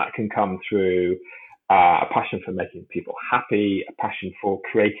experience, and that can come through a passion for making people happy, a passion for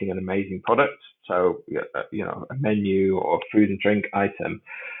creating an amazing product. So a menu or a food and drink item.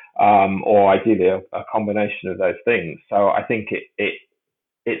 Or ideally a combination of those things. So I think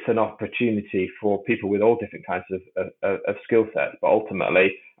it's an opportunity for people with all different kinds of skill sets, but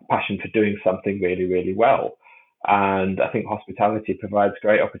ultimately a passion for doing something really, really well. And I think hospitality provides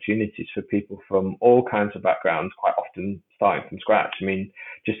great opportunities for people from all kinds of backgrounds, quite often starting from scratch. I mean,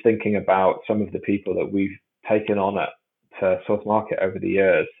 just thinking about some of the people that we've taken on at Sourced Market over the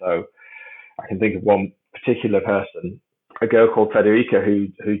years. So I can think of one particular person, a girl called Federica,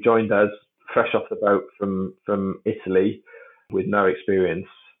 who joined us fresh off the boat from Italy with no experience,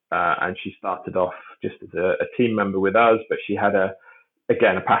 and she started off just as a team member with us, but she had a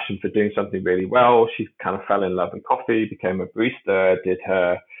passion for doing something really well. She kind of fell in love with coffee, became a barista, did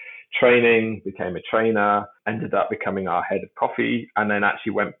her training, became a trainer, ended up becoming our head of coffee, and then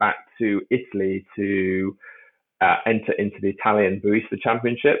actually went back to Italy to enter into the Italian Barista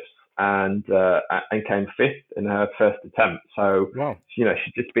Championships. And came fifth in her first attempt. So, wow.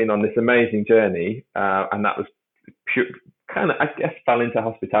 She's just been on this amazing journey, and that was pure, kind of, I guess, fell into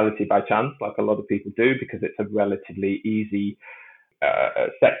hospitality by chance, like a lot of people do, because it's a relatively easy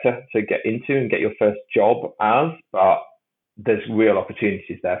sector to get into and get your first job as. But there's real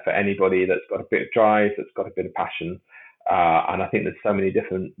opportunities there for anybody that's got a bit of drive, that's got a bit of passion, and I think there's so many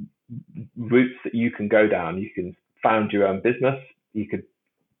different routes that you can go down. You can found your own business. You could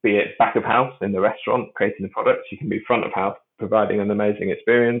be it back of house in the restaurant, creating the products. You can be front of house, providing an amazing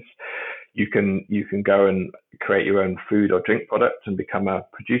experience. You can go and create your own food or drink products and become a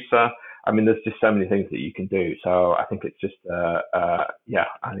producer. I mean, there's just so many things that you can do. So I think it's just, I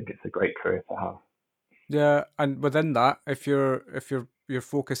think it's a great career to have. Yeah, and within that, if your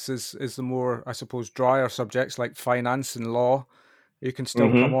focus is the more, I suppose, drier subjects like finance and law, you can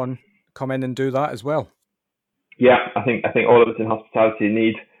still come in and do that as well. Yeah, I think all of us in hospitality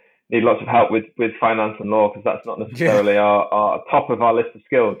need lots of help with finance and law, because that's not necessarily our top of our list of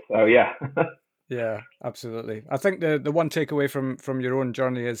skills. So yeah. Yeah, absolutely. I think the one takeaway from your own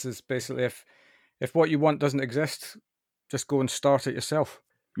journey is basically if what you want doesn't exist, just go and start it yourself.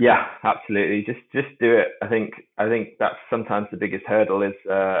 Yeah, absolutely. Just do it. I think that's sometimes the biggest hurdle is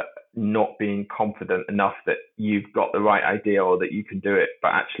not being confident enough that you've got the right idea or that you can do it.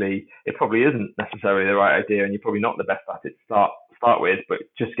 But actually, it probably isn't necessarily the right idea, and you're probably not the best at it to start with. But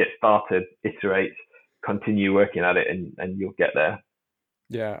just get started, iterate, continue working at it, and you'll get there.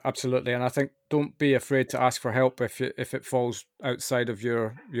 Yeah, absolutely. And I think don't be afraid to ask for help if it falls outside of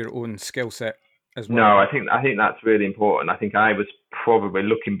your own skill set as well. No, I think that's really important. I think I was probably,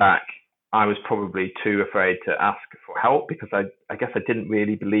 looking back, I was probably too afraid to ask for help, because I guess I didn't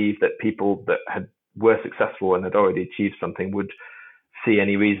really believe that people that were successful and had already achieved something would see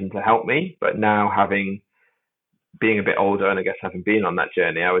any reason to help me. But now, being a bit older, and I guess having been on that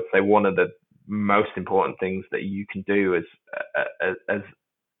journey, I would say one of the most important things that you can do as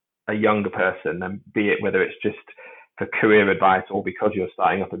a younger person, and be it whether it's just for career advice or because you're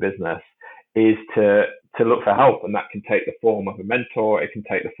starting up a business is to look for help. And that can take the form of a mentor. It can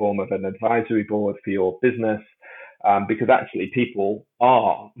take the form of an advisory board for your business, because actually people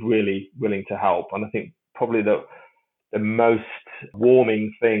are really willing to help. And I think probably the most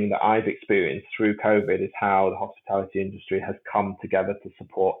warming thing that I've experienced through COVID is how the hospitality industry has come together to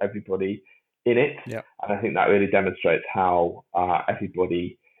support everybody in it. Yeah. And I think that really demonstrates how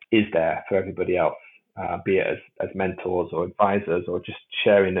everybody is there for everybody else, be it as mentors or advisors or just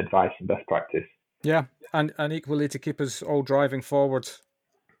sharing advice and best practice. Yeah, and equally to keep us all driving forward,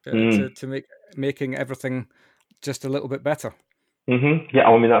 to making everything just a little bit better. Yeah,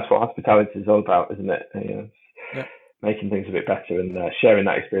 I mean, that's what hospitality is all about, isn't it? Yeah. Making things a bit better and sharing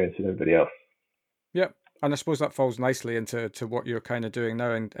that experience with everybody else. Yeah, and I suppose that falls nicely into what you're kind of doing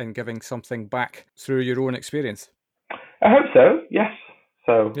now and giving something back through your own experience. I hope so, yes.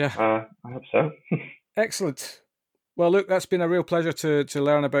 So, yeah. I hope so. Excellent. Well, look, that's been a real pleasure to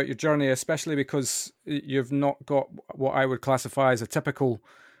learn about your journey, especially because you've not got what I would classify as a typical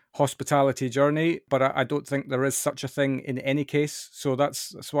hospitality journey, but I don't think there is such a thing in any case. So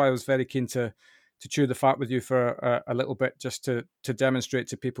that's why I was very keen to chew the fat with you for a little bit, just to demonstrate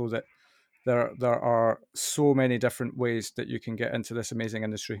to people that there are so many different ways that you can get into this amazing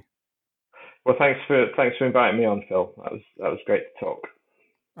industry. Well, thanks for inviting me on, Phil. That was great to talk.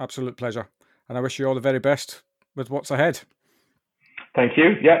 Absolute pleasure, and I wish you all the very best with what's ahead. Thank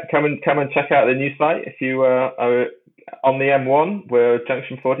you. Yeah, come and check out the new site if you are on the M1. We're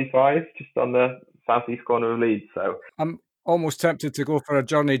junction 45, just on the southeast corner of Leeds. So I'm almost tempted to go for a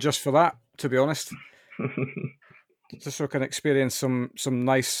journey just for that, to be honest. Just so I can experience some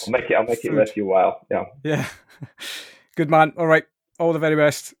nice. I'll make it worth your while. Yeah. Yeah. Good man. All right. All the very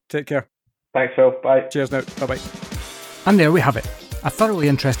best. Take care. Thanks, Phil. Bye. Cheers now. Bye-bye. And there we have it. A thoroughly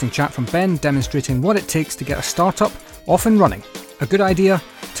interesting chat from Ben demonstrating what it takes to get a startup off and running. A good idea,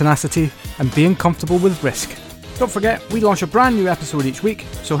 tenacity, and being comfortable with risk. Don't forget, we launch a brand new episode each week,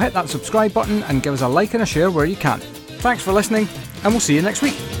 so hit that subscribe button and give us a like and a share where you can. Thanks for listening, and we'll see you next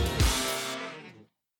week.